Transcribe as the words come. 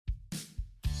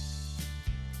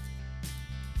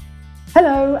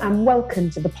Hello and welcome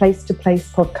to the Place to Place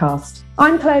podcast.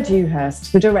 I'm Claire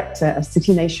Dewhurst, the Director of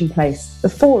City Nation Place, the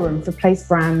forum for place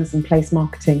brands and place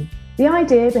marketing. The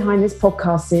idea behind this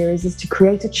podcast series is to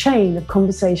create a chain of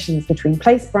conversations between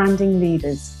place branding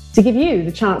leaders to give you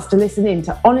the chance to listen in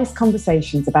to honest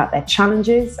conversations about their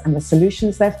challenges and the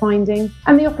solutions they're finding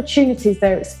and the opportunities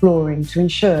they're exploring to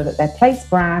ensure that their place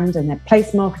brand and their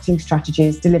place marketing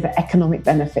strategies deliver economic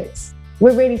benefits.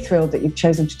 We're really thrilled that you've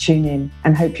chosen to tune in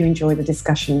and hope you enjoy the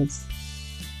discussions.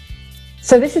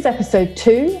 So this is episode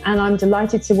 2 and I'm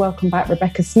delighted to welcome back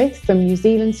Rebecca Smith from New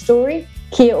Zealand Story.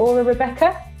 Kia ora,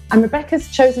 Rebecca. And Rebecca's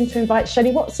chosen to invite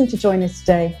Shelley Watson to join us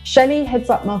today. Shelley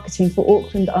heads up marketing for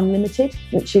Auckland Unlimited,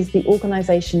 which is the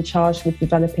organisation charged with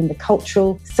developing the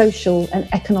cultural, social and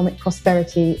economic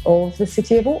prosperity of the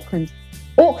City of Auckland.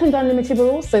 Auckland Unlimited were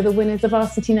also the winners of our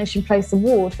City Nation Place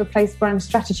Award for Place Brand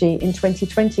Strategy in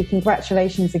 2020.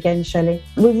 Congratulations again, Shelley.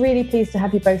 We're really pleased to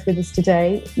have you both with us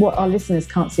today. What our listeners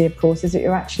can't see, of course, is that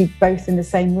you're actually both in the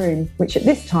same room, which at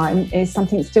this time is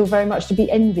something still very much to be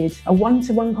envied, a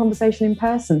one-to-one conversation in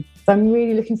person. So I'm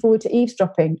really looking forward to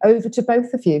eavesdropping. Over to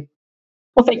both of you.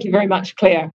 Well, thank you very much,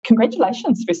 Claire.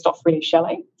 Congratulations, first off, really,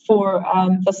 Shelley, for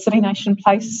the City Nation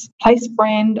Place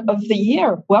Brand of the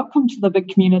Year. Welcome to the big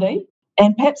community.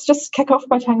 And perhaps just kick off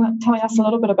by telling us a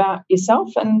little bit about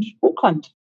yourself and Auckland.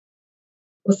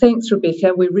 Well, thanks,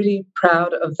 Rebecca. We're really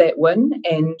proud of that win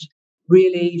and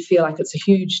really feel like it's a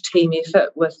huge team effort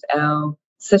with our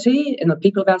city and the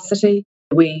people of our city.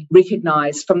 We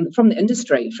recognise from the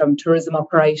industry, from tourism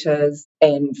operators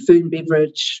and food and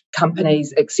beverage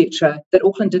companies, etc., that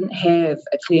Auckland didn't have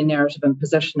a clear narrative and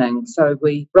positioning. So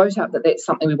we wrote up that that's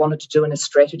something we wanted to do in a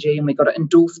strategy, and we got it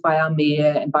endorsed by our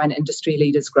mayor and by an industry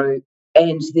leaders group.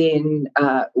 And then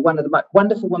one of the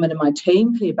wonderful women in my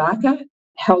team, Claire Barker,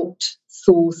 helped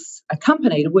source a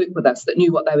company to work with us that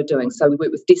knew what they were doing. So we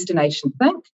worked with Destination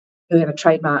Think, who have a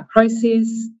trademark process,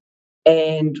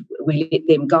 and we let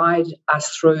them guide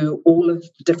us through all of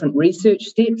the different research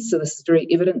steps. So this is very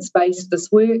evidence-based, this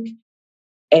work.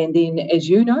 And then, as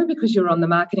you know, because you're on the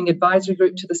marketing advisory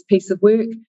group to this piece of work,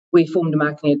 we formed a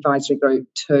marketing advisory group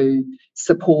to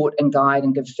support and guide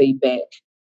and give feedback.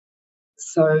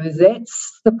 So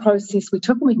that's the process we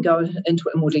took, and we can go into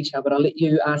it in more detail, but I'll let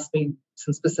you ask me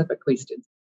some specific questions.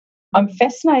 I'm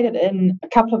fascinated in a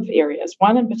couple of areas.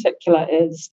 One in particular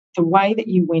is the way that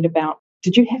you went about.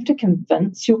 Did you have to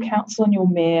convince your council and your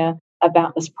mayor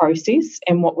about this process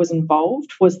and what was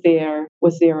involved? Was there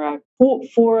a support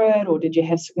for it, or did you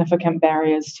have significant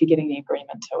barriers to getting the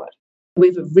agreement to it? We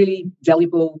have a really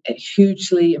valuable,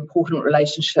 hugely important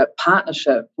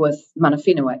partnership with Mana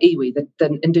Whenua, iwi,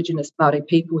 the Indigenous Māori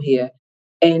people here.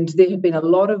 And there had been a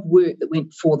lot of work that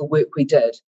went before the work we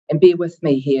did. And bear with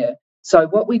me here. So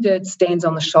what we did stands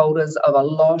on the shoulders of a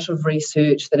lot of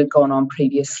research that had gone on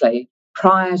previously.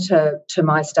 Prior to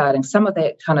my starting, some of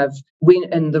that kind of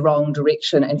went in the wrong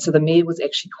direction. And so the mayor was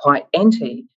actually quite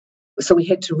anti. So we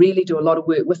had to really do a lot of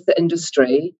work with the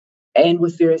industry and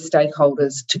with various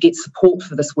stakeholders to get support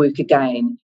for this work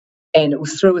again. And it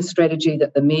was through a strategy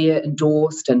that the mayor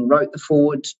endorsed and wrote the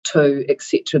forward to,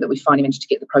 etc., that we finally managed to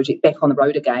get the project back on the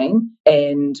road again.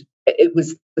 And it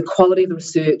was the quality of the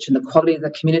research and the quality of the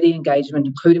community engagement,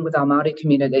 including with our Māori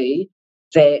community,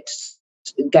 that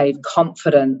gave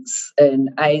confidence in,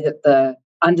 that the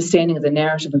understanding of the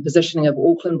narrative and positioning of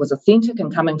Auckland was authentic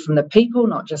and coming from the people,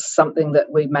 not just something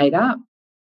that we made up.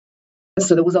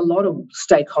 So there was a lot of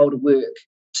stakeholder work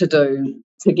to do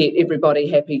to get everybody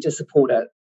happy to support it.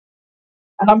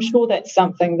 And I'm sure that's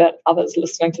something that others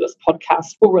listening to this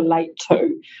podcast will relate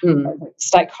to.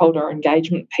 Stakeholder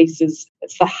engagement pieces,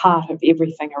 it's the heart of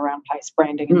everything around place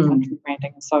branding and country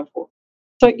branding and so forth.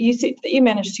 So you said that you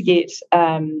managed to get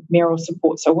mayoral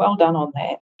support, so well done on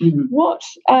that. What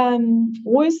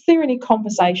was there any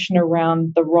conversation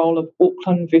around the role of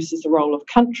Auckland versus the role of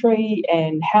country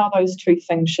and how those two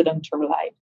things should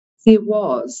interrelate? There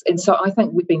was, and so I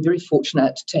think we've been very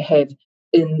fortunate to have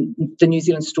in the New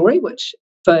Zealand Story, which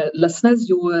for listeners,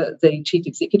 you're the Chief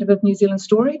Executive of New Zealand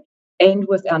Story, and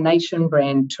with our nation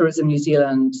brand, Tourism New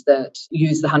Zealand, that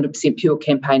use the 100% Pure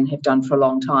campaign and have done for a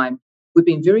long time. We've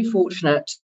been very fortunate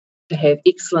to have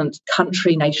excellent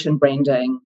country nation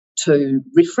branding to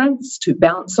reference, to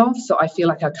bounce off. So I feel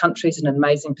like our country's in an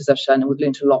amazing position, and we've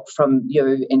learned a lot from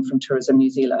you and from Tourism New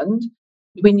Zealand.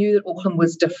 We knew that Auckland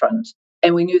was different,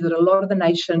 and we knew that a lot of the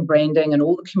nation branding and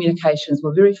all the communications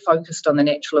were very focused on the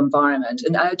natural environment.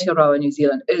 And Aotearoa, New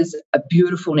Zealand, is a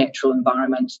beautiful natural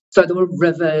environment. So there were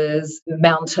rivers,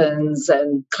 mountains,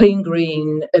 and clean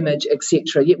green image,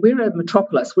 etc. Yet we're a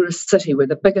metropolis, we're a city, we're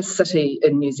the biggest city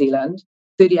in New Zealand,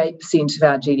 38% of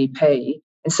our GDP.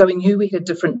 And so we knew we had a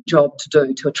different job to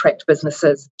do to attract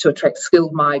businesses, to attract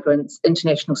skilled migrants,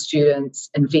 international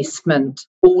students, investment,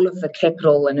 all of the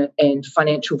capital and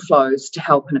financial flows to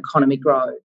help an economy grow.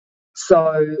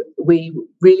 So we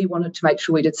really wanted to make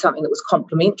sure we did something that was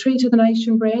complementary to the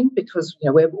Nation brand, because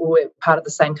we're part of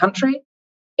the same country,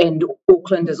 and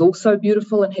Auckland is also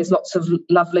beautiful and has lots of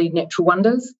lovely natural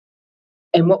wonders.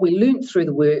 And what we learnt through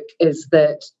the work is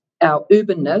that our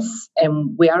urbanness,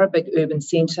 and we are a big urban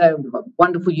centre, we've got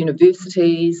wonderful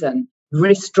universities and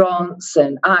restaurants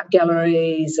and art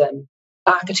galleries and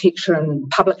architecture and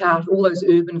public art, all those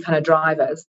urban kind of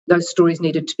drivers, those stories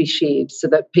needed to be shared so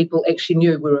that people actually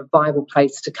knew we were a viable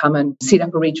place to come and set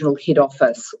up a regional head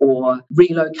office or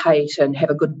relocate and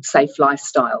have a good, safe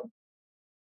lifestyle.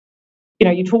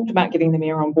 You talked about getting the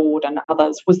Mayor on board and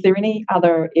others. Was there any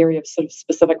other area of sort of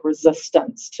specific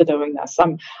resistance to doing this?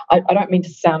 I don't mean to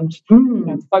sound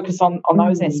focus on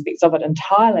those aspects of it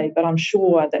entirely, but I'm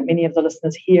sure that many of the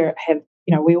listeners here have,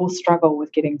 we all struggle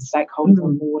with getting stakeholders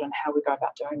on board and how we go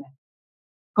about doing that.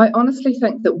 I honestly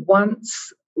think that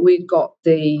once we'd got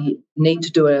the need to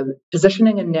do a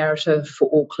positioning and narrative for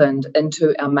Auckland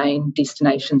into our main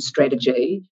destination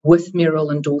strategy with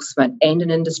mayoral endorsement and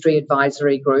an industry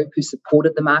advisory group who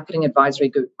supported the marketing advisory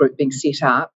group being set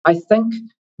up, I think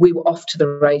we were off to the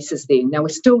races then. Now, we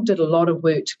still did a lot of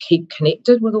work to keep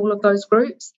connected with all of those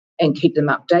groups and keep them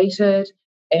updated,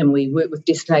 and we work with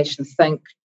Destination Think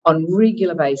on a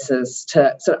regular basis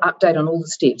to sort of update on all the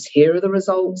steps. Here are the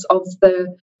results of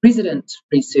the resident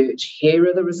research. Here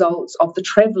are the results of the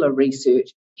traveller research.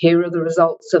 Here are the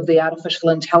results of the artificial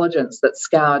intelligence that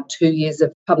scoured 2 years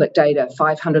of public data,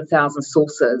 500,000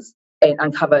 sources, and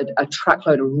uncovered a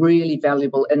truckload of really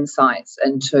valuable insights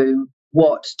into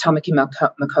what Tamaki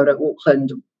Makaurau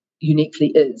Auckland uniquely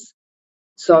is.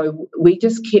 So we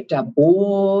just kept our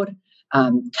board,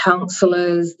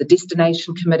 councillors, the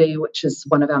Destination Committee, which is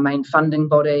one of our main funding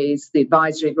bodies, the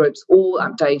advisory groups, all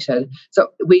updated. So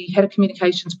we had a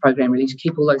communications program really to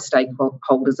keep all those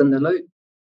stakeholders in the loop.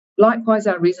 Likewise,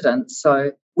 our residents.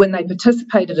 So when they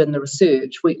participated in the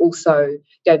research, we also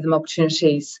gave them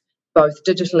opportunities both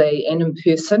digitally and in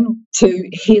person to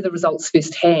hear the results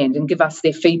firsthand and give us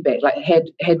their feedback. Like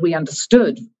had we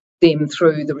understood them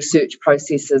through the research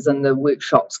processes and the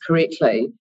workshops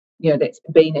correctly, that's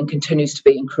been and continues to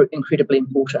be incredibly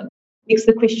important. Next,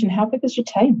 the question, how big is your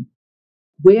team?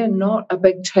 We're not a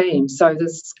big team. So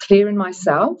there's Claire and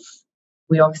myself.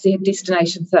 We obviously have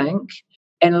Destination Think.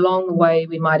 And along the way,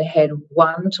 we might have had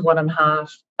 1 to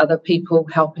 1.5 other people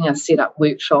helping us set up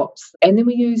workshops. And then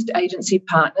we used agency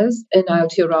partners in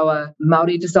Aotearoa.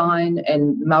 Māori design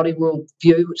and Māori world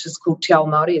view, which is called Te Ao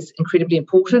Māori, is incredibly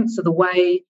important. So the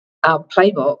way our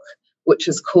playbook, which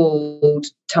is called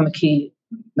Tamaki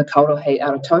Makaurau Hei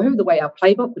Arotohu, the way our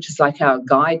playbook, which is like our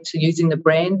guide to using the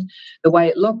brand, the way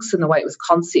it looks and the way it was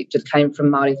concepted came from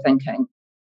Māori thinking.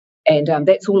 And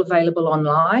that's all available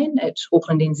online at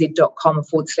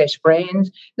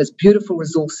aucklandnz.com/brand. There's beautiful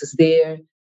resources there.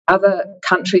 Other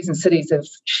countries and cities have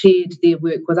shared their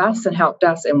work with us and helped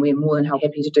us, and we're more than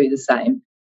happy to do the same.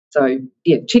 So,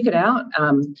 check it out.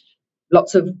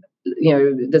 Lots of,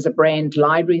 there's a brand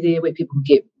library there where people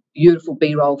can get beautiful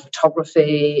B-roll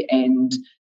photography and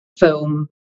film,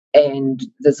 and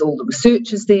there's all the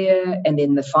researchers there, and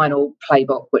then the final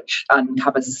playbook, which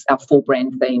uncovers our 4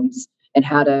 brand themes and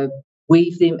how to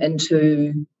weave them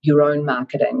into your own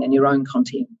marketing and your own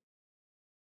content.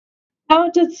 How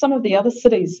did some of the other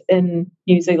cities in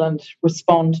New Zealand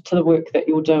respond to the work that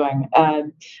you're doing?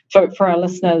 For our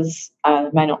listeners,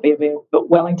 may not be aware, but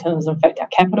Wellington is in fact our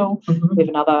capital. Mm-hmm. We have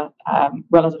another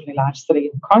relatively large city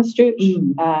in Christchurch.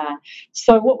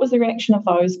 So what was the reaction of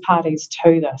those parties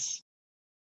to this?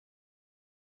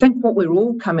 I think what we're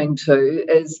all coming to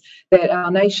is that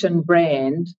our Nation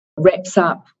brand wraps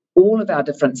up all of our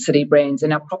different city brands,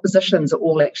 and our propositions are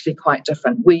all actually quite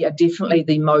different. We are definitely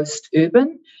the most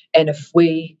urban, and if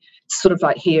we sort of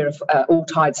like here, if all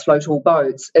tides float all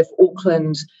boats, if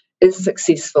Auckland is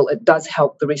successful, it does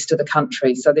help the rest of the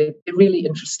country. So they're really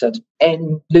interested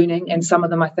in learning, and some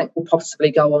of them I think will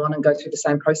possibly go on and go through the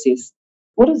same process.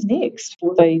 What is next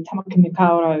for the Tamaki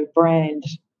Makaurau brand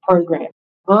program?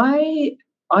 I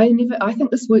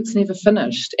think this work's never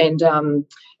finished, and a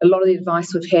lot of the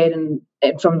advice we've had and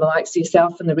from the likes of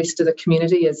yourself and the rest of the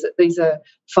community is that these are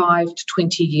 5 to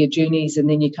 20 year journeys, and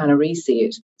then you kind of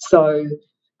reset. So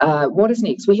what is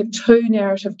next? We have 2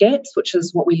 narrative gaps, which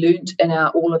is what we learnt in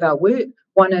all of our work.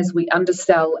 One is we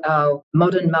undersell our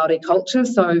modern Māori culture.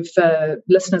 So for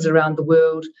listeners around the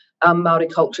world, our Māori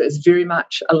culture is very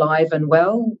much alive and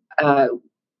well.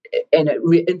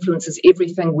 it influences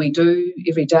everything we do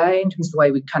every day in terms of the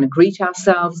way we kind of greet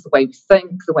ourselves, the way we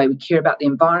think, the way we care about the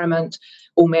environment,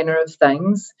 all manner of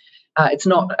things. It's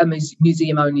not a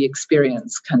museum-only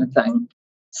experience kind of thing.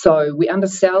 So we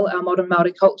undersell our modern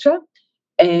Māori culture,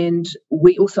 and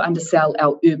we also undersell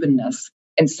our urbanness.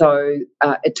 And so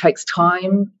it takes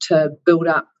time to build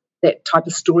up that type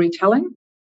of storytelling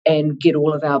and get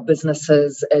all of our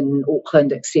businesses in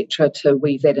Auckland, etc., to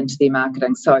weave that into their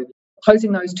marketing. So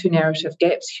closing those two narrative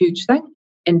gaps, huge thing,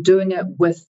 and doing it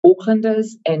with Aucklanders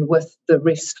and with the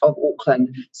rest of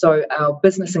Auckland. So our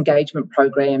business engagement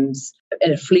programs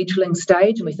in a fledgling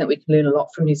stage, and we think we can learn a lot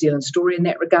from New Zealand Story in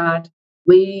that regard.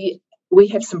 We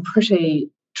have some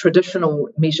pretty traditional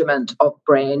measurement of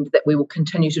brand that we will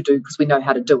continue to do because we know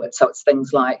how to do it. So it's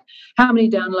things like how many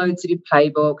downloads of your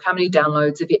playbook, how many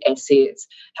downloads of your assets,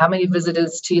 how many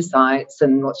visitors to your sites,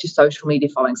 and what's your social media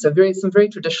following. So some very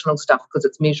traditional stuff because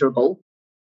it's measurable.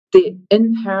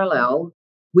 In parallel,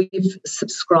 we've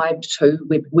subscribed to,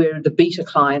 we're the beta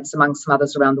clients among some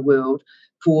others around the world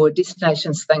for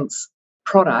Destinations Think's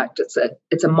product.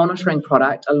 It's a monitoring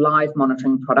product, a live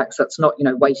monitoring product. So it's not,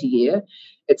 wait a year.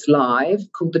 It's live,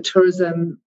 called the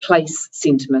Tourism Place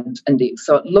Sentiment Index.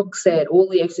 So it looks at all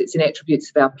the assets and attributes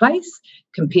of our place,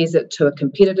 compares it to a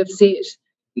competitive set,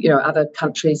 other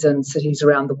countries and cities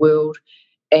around the world.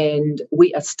 And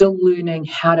we are still learning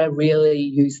how to really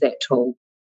use that tool.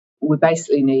 We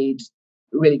basically need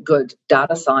really good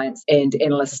data science and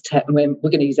analysts. We're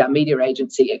going to use our media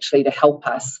agency actually to help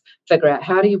us figure out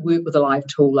how do you work with a live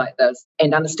tool like this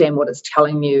and understand what it's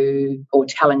telling you or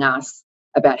telling us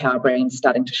about how our brain's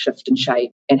starting to shift and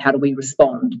shape, and how do we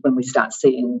respond when we start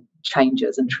seeing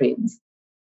changes and trends.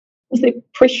 Was there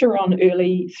pressure on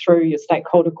early through your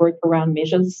stakeholder group around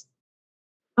measures?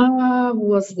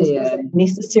 Was there? Was it a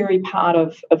necessary part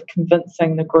of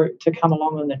convincing the group to come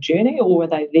along on the journey, or were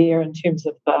they there in terms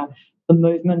of the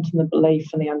movement and the belief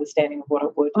and the understanding of what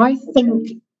it would? I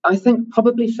think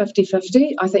probably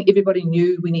 50-50. I think everybody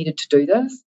knew we needed to do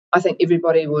this. I think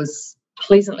everybody was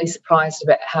pleasantly surprised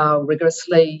about how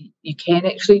rigorously you can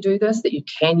actually do this, that you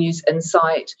can use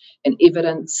insight and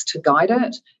evidence to guide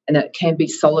it, and that it can be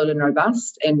solid and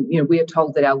robust. And we are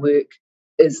told that our work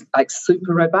is like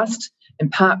super robust, in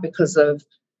part because of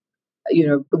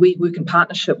we work in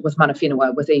partnership with Mana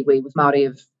Whenua, with iwi, with Māori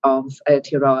of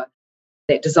Aotearoa.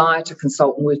 That desire to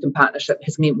consult and work in partnership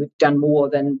has meant we've done more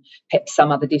than perhaps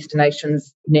some other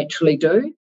destinations naturally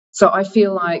do. So I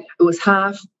feel like it was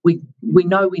half we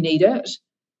know we need it,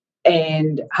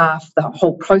 and half the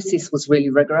whole process was really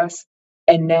rigorous.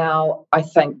 And now I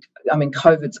think,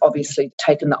 COVID's obviously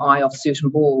taken the eye off certain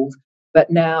balls, but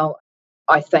now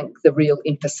I think the real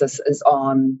emphasis is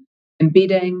on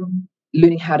embedding,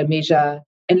 learning how to measure,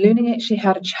 and learning actually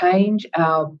how to change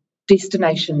our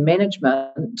destination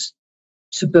management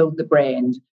to build the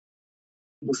brand.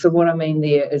 So what I mean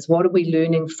there is, what are we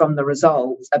learning from the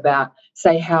results about,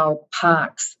 say, how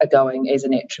parks are going as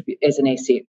an attribute, as an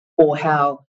asset, or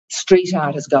how street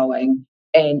art is going?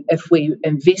 And if we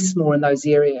invest more in those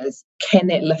areas, can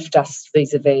that lift us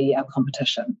vis-a-vis our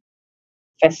competition?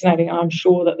 Fascinating. I'm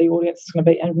sure that the audience is going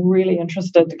to be really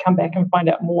interested to come back and find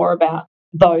out more about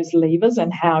those levers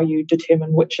and how you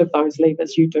determine which of those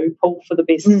levers you do pull for the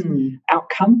best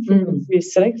outcome for your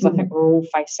city, because I think we're all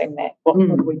facing that. What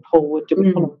do we pull? Do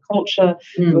we pull on culture?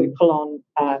 Do we pull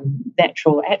on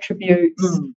natural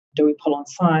attributes? Do we pull on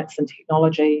science and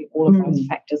technology? All of those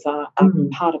factors are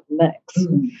part of the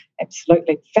mix.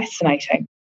 Absolutely fascinating.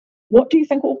 What do you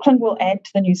think Auckland will add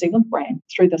to the New Zealand brand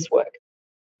through this work?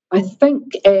 I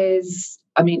think, as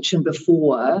I mentioned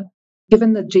before,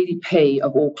 given the GDP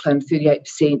of Auckland,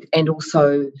 38%, and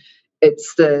also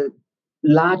it's the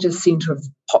largest centre of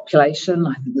population,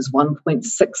 I think there's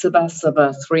 1.6 of us of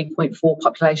a 3.4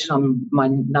 population. My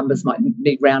numbers might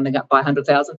need rounding up by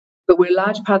 100,000. But we're a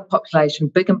large part of the population,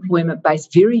 big employment base,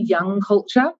 very young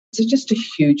culture. So just a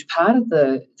huge part of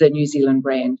the New Zealand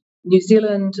brand. New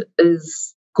Zealand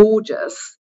is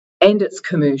gorgeous and it's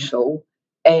commercial,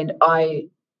 and I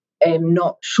am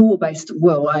not sure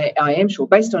I am sure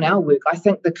based on our work, I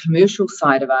think the commercial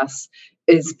side of us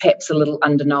is perhaps a little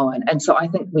underknown. And so I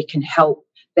think we can help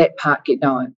that part get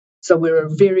known. So we're a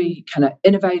very kind of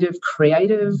innovative,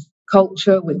 creative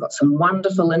culture. We've got some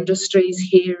wonderful industries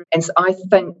here. And so I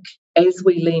think as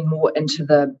we lean more into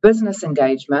the business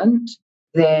engagement,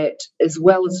 that as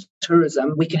well as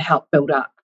tourism, we can help build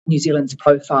up New Zealand's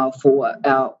profile for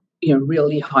our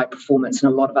really high performance in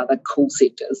a lot of other cool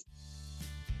sectors.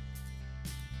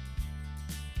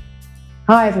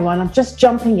 Hi everyone, I'm just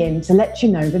jumping in to let you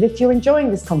know that if you're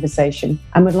enjoying this conversation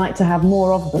and would like to have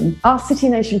more of them, our City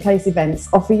Nation Place events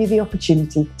offer you the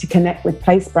opportunity to connect with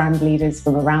place brand leaders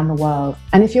from around the world.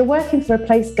 And if you're working for a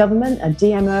place government, a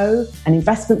DMO, an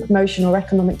investment promotion or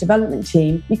economic development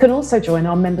team, you can also join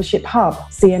our membership hub,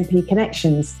 CNP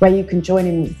Connections, where you can join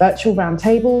in with virtual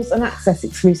roundtables and access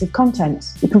exclusive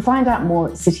content. You can find out more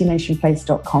at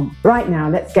citynationplace.com. Right now,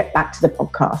 let's get back to the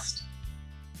podcast.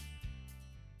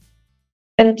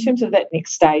 And in terms of that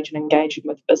next stage and engaging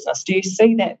with business, do you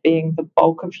see that being the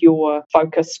bulk of your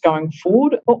focus going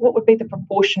forward? What would be the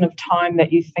proportion of time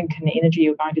that you think and energy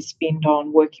you're going to spend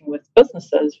on working with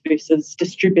businesses versus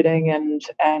distributing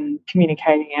and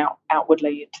communicating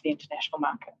outwardly into the international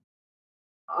market?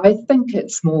 I think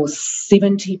it's more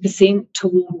 70%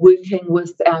 toward working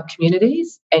with our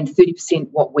communities and 30%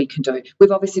 what we can do.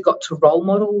 We've obviously got to role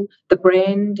model the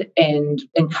brand and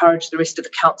encourage the rest of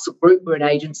the council group. We're an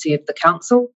agency of the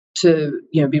council to,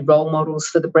 be role models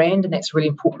for the brand, and that's a really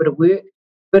important bit of work.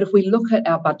 But if we look at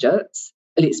our budgets,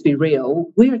 let's be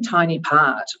real, we're a tiny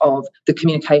part of the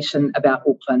communication about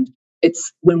Auckland.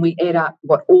 It's when we add up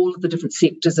what all of the different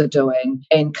sectors are doing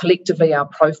and collectively our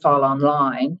profile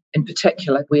online, in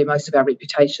particular, where most of our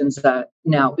reputations are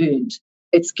now earned,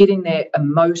 it's getting that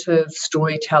emotive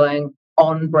storytelling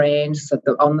on brand, so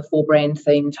on the for brand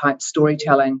theme type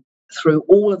storytelling through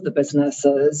all of the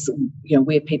businesses,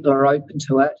 where people are open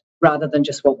to it, rather than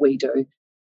just what we do.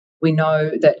 We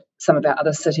know that some of our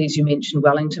other cities, you mentioned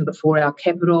Wellington before, our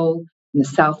capital, in the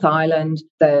South Island,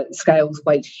 the scales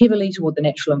weight heavily toward the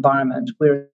natural environment,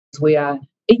 whereas we are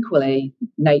equally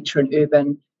nature and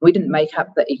urban. We didn't make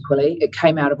up the equally. It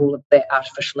came out of all of that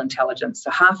artificial intelligence.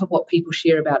 So half of what people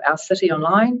share about our city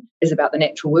online is about the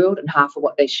natural world, and half of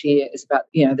what they share is about,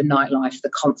 the nightlife, the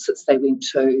concerts they went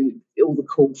to, all the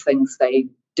cool things they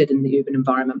did in the urban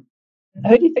environment.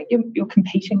 Who do you think you're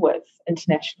competing with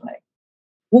internationally?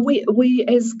 Well, we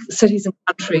as cities and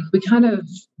countries,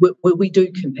 we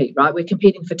do compete, right? We're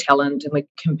competing for talent and we're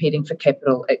competing for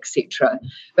capital, etc.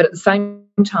 But at the same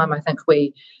time, I think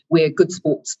we're good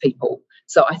sports people.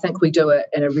 So I think we do it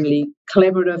in a really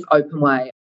collaborative, open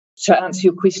way. To answer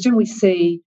your question, we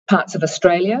see parts of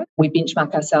Australia, we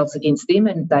benchmark ourselves against them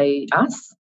and they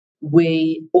us.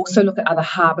 We also look at other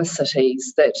harbour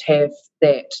cities that have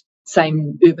that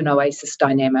same urban oasis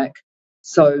dynamic.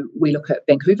 So we look at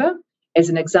Vancouver as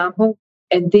an example.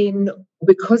 And then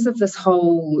because of this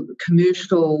whole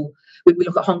commercial, we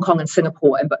look at Hong Kong and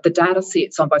Singapore, but the data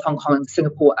sets on both Hong Kong and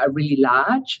Singapore are really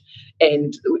large,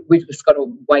 and we've just got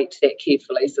to weight that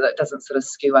carefully so that it doesn't sort of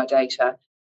skew our data.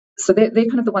 So they're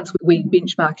kind of the ones we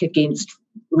benchmark against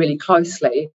really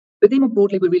closely. But then more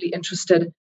broadly, we're really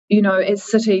interested, as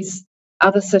cities,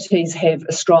 other cities have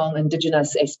a strong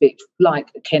Indigenous aspect, like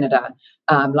Canada,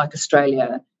 like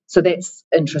Australia. So that's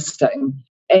interesting.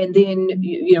 And then,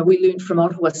 we learned from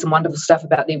Ottawa some wonderful stuff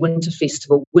about their winter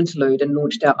festival, Winterlude, and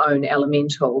launched our own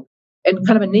Elemental. In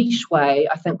kind of a niche way,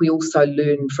 I think we also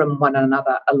learn from one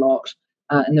another a lot.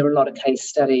 And there are a lot of case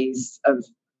studies of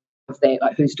that,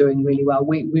 like who's doing really well.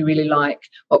 We really like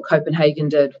what Copenhagen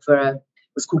did it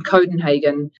was called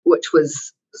Copenhagen, which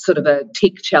was sort of a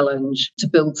tech challenge to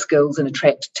build skills and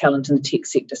attract talent in the tech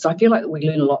sector. So I feel like we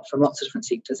learn a lot from lots of different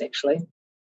sectors, actually.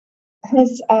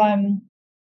 Has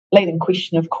leading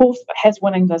question, of course, but has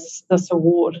winning this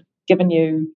award given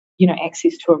you,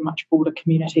 access to a much broader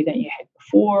community than you had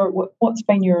before? What's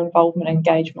been your involvement and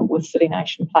engagement with City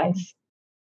Nation Place?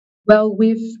 Well,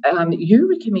 you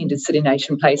recommended City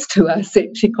Nation Place to us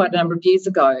actually quite a number of years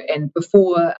ago. And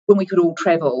before, when we could all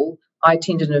travel, I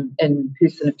attended in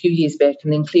person a few years back,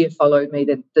 and then Claire followed me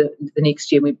the next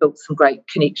year. We built some great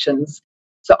connections.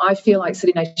 So I feel like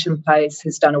City Nation Place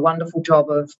has done a wonderful job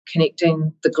of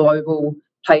connecting the global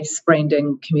place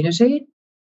branding community.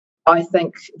 I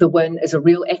think the win is a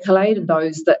real accolade, and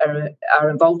those that are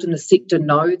involved in the sector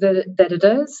know that it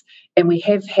is. And we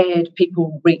have had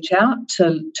people reach out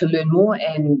to learn more,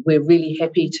 and we're really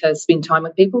happy to spend time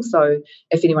with people. So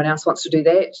if anyone else wants to do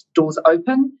that, doors are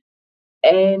open.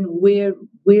 And we're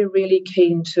really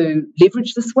keen to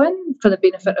leverage this win for the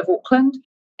benefit of Auckland.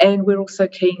 And we're also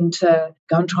keen to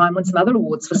go and try and win some other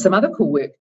awards for some other cool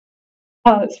work.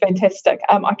 Oh, that's fantastic.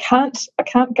 I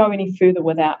can't go any further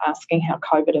without asking how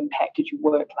COVID impacted your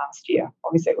work last year.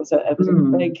 Obviously, it was a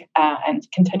big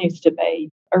and continues to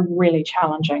be a really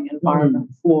challenging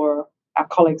environment for our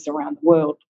colleagues around the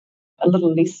world. A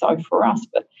little less so for us,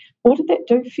 but what did that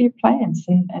do for your plans,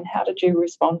 and how did you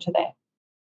respond to that?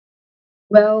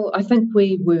 Well, I think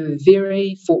we were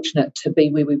very fortunate to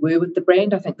be where we were with the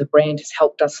brand. I think the brand has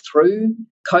helped us through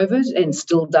COVID and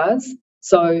still does.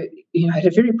 So, at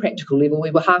a very practical level,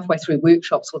 we were halfway through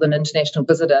workshops with an international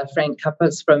visitor, Frank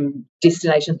Kuppas from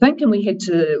Destination Think, and we had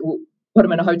to put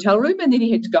him in a hotel room and then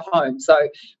he had to go home. So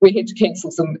we had to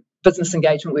cancel some business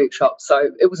engagement workshops.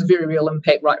 So it was a very real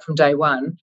impact right from day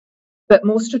one. But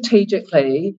more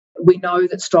strategically, we know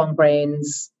that strong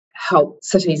brands help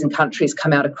cities and countries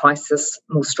come out of crisis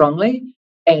more strongly.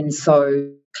 And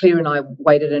so Claire and I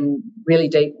waded in really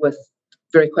deep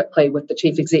very quickly with the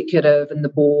chief executive and the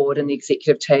board and the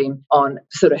executive team on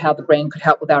sort of how the brand could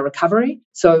help with our recovery.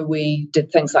 So we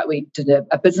did things like we did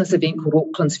a business event called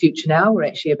Auckland's Future Now. We're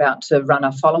actually about to run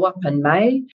a follow-up in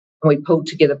May. And we pulled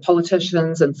together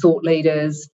politicians and thought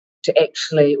leaders to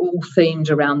actually all themed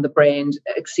around the brand,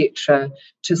 etc.,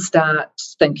 to start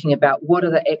thinking about what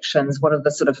are the actions, what are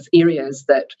the sort of areas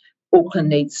that Auckland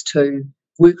needs to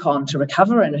work on to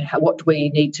recover, and what do we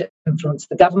need to influence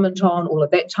the government on, all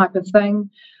of that type of thing.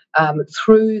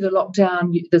 Through the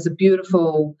lockdown, there's a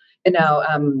beautiful, in our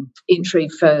entry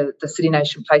for the City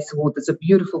Nation Place Award, there's a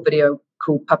beautiful video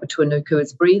called Papatuanuku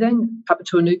is Breathing.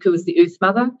 Papatuanuku is the Earth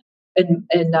Mother in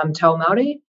Te Ao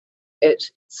Māori. It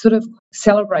sort of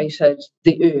celebrated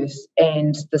the earth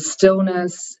and the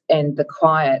stillness and the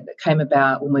quiet that came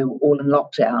about when we were all in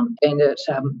lockdown. And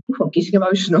I'm getting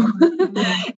emotional.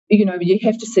 You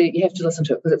have to see it, you have to listen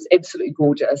to it because it's absolutely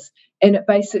gorgeous. And it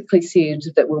basically said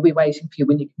that we'll be waiting for you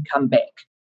when you can come back.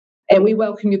 And we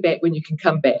welcome you back when you can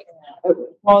come back. It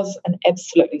was an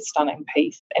absolutely stunning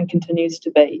piece and continues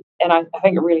to be. And I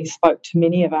think it really spoke to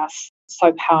many of us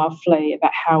so powerfully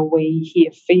about how we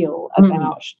here feel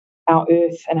about our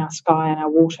earth and our sky and our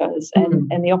waters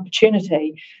and the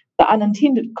opportunity, the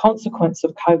unintended consequence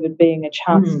of COVID being a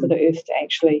chance for the earth to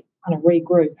actually kind of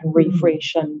regroup and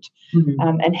refresh and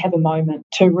have a moment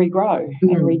to regrow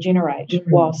and regenerate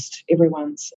whilst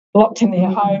everyone's locked in their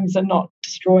homes and not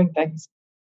destroying things.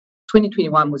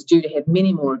 2021 was due to have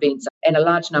many more events and a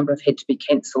large number have had to be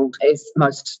cancelled, as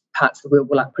most parts of the world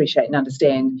will appreciate and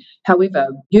understand. However,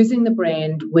 using the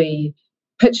brand, we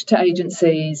pitched to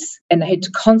agencies and they had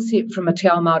to concept from a Te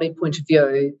Ao Māori point of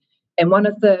view. And one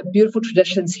of the beautiful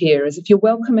traditions here is if you're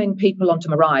welcoming people onto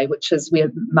marae, which is where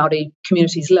Māori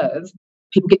communities live,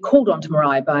 people get called onto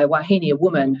marae by a wahine, a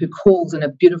woman who calls in a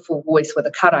beautiful voice with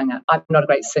a karanga. I'm not a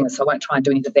great singer, so I won't try and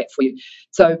do any of that for you.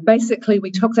 So basically,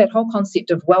 we took that whole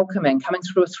concept of welcoming, coming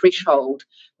through a threshold,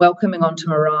 welcoming onto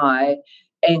marae,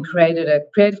 and created a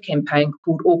creative campaign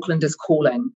called Auckland is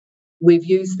Calling. We've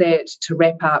used that to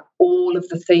wrap up all of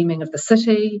the theming of the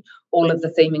city, all of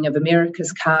the theming of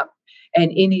America's Cup,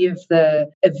 and any of the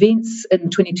events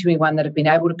in 2021 that have been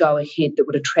able to go ahead that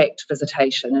would attract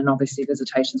visitation. And obviously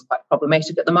visitation is quite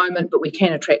problematic at the moment, but we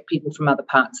can attract people from other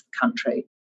parts of the country.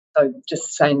 So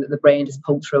just saying that the brand is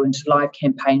pulled through into live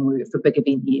campaign work for big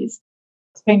event years.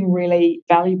 It's been really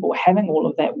valuable having all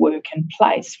of that work in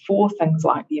place for things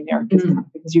like the America's Cup,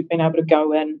 because you've been able to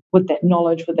go in with that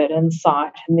knowledge, with that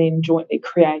insight, and then jointly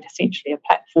create essentially a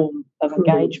platform of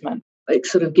engagement. Like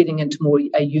sort of getting into more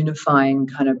a unifying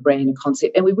kind of brand and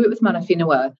concept. And we worked with Mana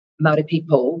Whenua, Māori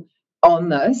people, on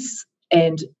this,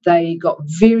 and they got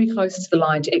very close to the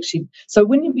line to actually... So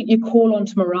when you call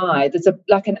onto marae, there's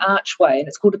like an archway, and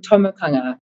it's called a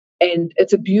tomokanga, and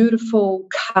it's a beautiful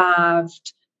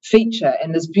carved feature,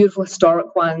 and there's beautiful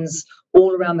historic ones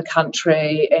all around the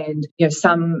country, and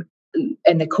some,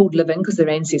 and they're called living because they're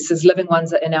ancestors, living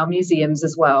ones are in our museums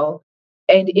as well.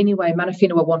 And anyway, Mana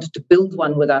Whenua wanted to build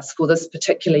one with us for this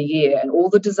particular year, and all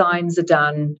the designs are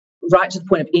done right to the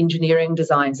point of engineering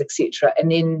designs, etc.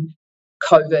 And then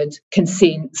COVID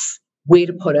consents where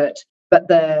to put it, but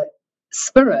the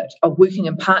spirit of working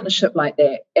in partnership like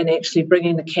that and actually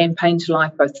bringing the campaign to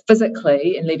life both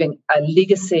physically and leaving a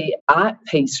legacy art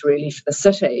piece really for the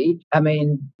city, I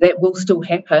mean, that will still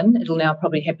happen. It'll now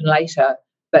probably happen later,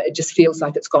 but it just feels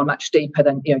like it's gone much deeper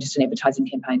than just an advertising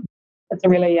campaign. It's a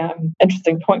really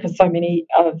interesting point because so many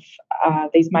of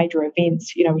these major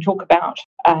events, we talk about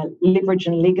leverage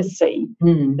and legacy.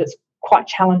 That's quite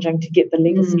challenging to get the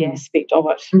legacy aspect of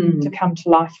it to come to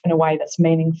life in a way that's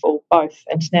meaningful, both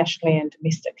internationally and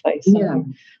domestically. So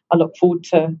I look forward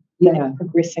to that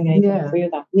progressing even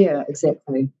further. Yeah,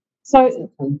 exactly.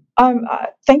 So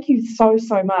thank you so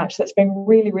much. That's been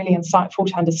really, really insightful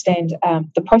to understand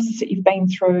the process that you've been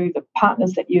through, the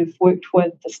partners that you've worked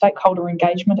with, the stakeholder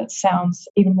engagement. It sounds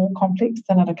even more complex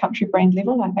than at a country brand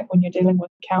level, I think, when you're dealing with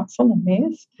council and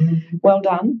mayors. Well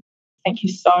done. Thank you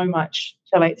so much,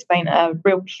 Shelley. It's been a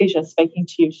real pleasure speaking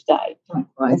to you today.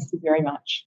 Likewise. Thank you very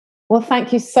much. Well,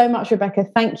 thank you so much, Rebecca.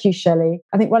 Thank you, Shelley.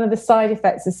 I think one of the side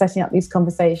effects of setting up these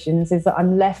conversations is that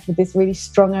I'm left with this really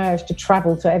strong urge to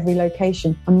travel to every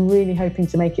location. I'm really hoping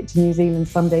to make it to New Zealand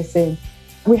someday soon.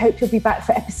 We hope you'll be back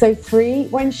for episode 3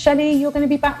 when Shelley, you're going to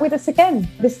be back with us again,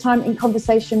 this time in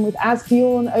conversation with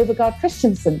Asbjørn Overgaard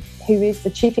Christensen, who is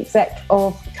the Chief Exec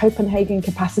of Copenhagen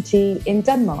Capacity in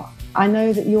Denmark. I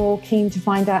know that you're keen to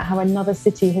find out how another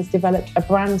city has developed a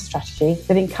brand strategy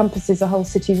that encompasses a whole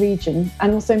city region,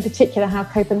 and also in particular how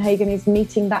Copenhagen is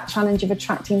meeting that challenge of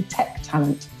attracting tech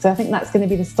talent. So I think that's going to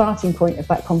be the starting point of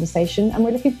that conversation, and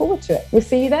we're looking forward to it. We'll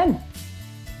see you then.